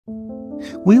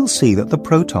we'll see that the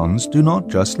protons do not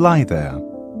just lie there,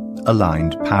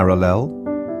 aligned parallel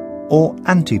or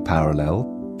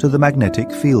anti-parallel to the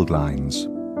magnetic field lines.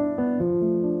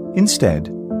 Instead,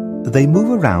 they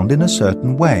move around in a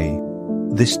certain way.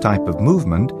 This type of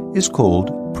movement is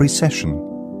called precession.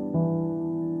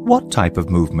 What type of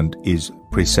movement is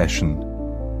precession?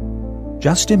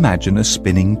 Just imagine a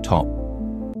spinning top.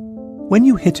 When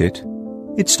you hit it,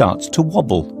 it starts to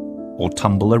wobble or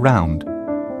tumble around.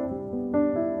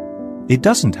 It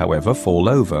doesn't, however, fall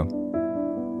over.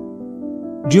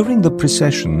 During the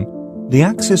precession, the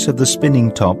axis of the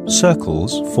spinning top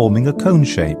circles, forming a cone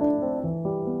shape.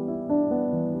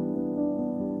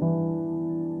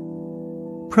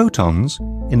 Protons,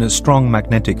 in a strong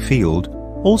magnetic field,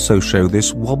 also show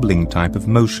this wobbling type of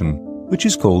motion, which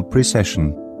is called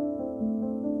precession.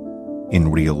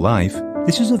 In real life,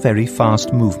 this is a very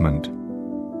fast movement.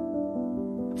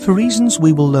 For reasons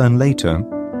we will learn later,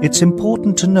 it's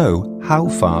important to know how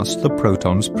fast the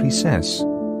protons precess.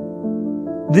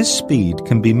 This speed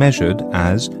can be measured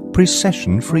as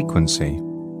precession frequency.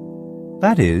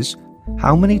 That is,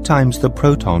 how many times the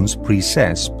protons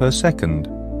precess per second.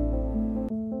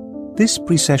 This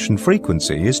precession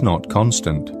frequency is not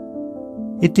constant.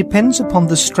 It depends upon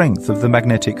the strength of the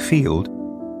magnetic field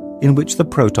in which the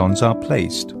protons are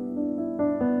placed.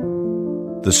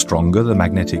 The stronger the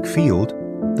magnetic field,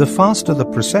 the faster the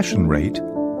precession rate,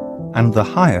 and the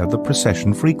higher the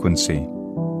precession frequency.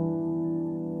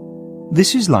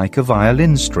 This is like a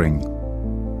violin string.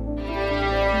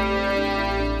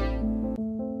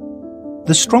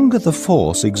 The stronger the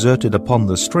force exerted upon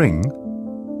the string,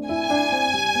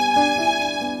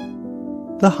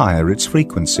 the higher its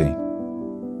frequency.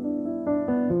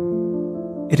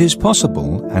 It is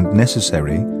possible and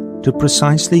necessary to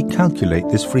precisely calculate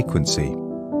this frequency.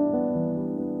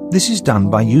 This is done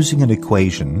by using an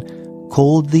equation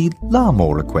called the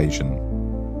Larmor equation.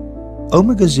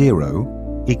 Omega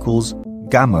 0 equals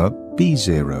gamma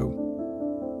B0.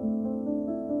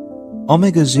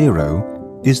 Omega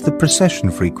 0 is the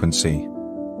precession frequency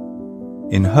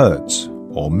in hertz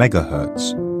or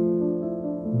megahertz.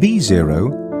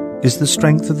 B0 is the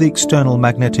strength of the external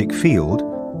magnetic field,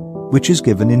 which is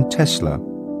given in Tesla,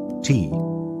 T,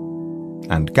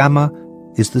 and gamma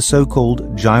is the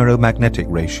so-called gyromagnetic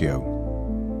ratio.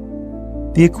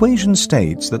 The equation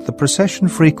states that the precession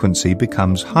frequency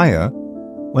becomes higher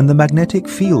when the magnetic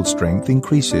field strength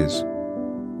increases.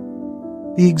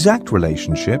 The exact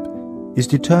relationship is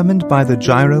determined by the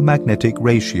gyromagnetic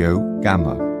ratio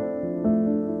gamma.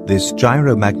 This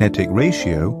gyromagnetic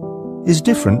ratio is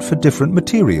different for different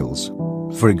materials.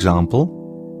 For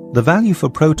example, the value for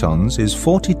protons is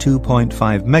 42.5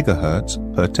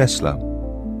 MHz per Tesla.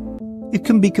 It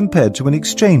can be compared to an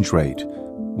exchange rate,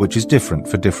 which is different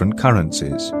for different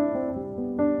currencies.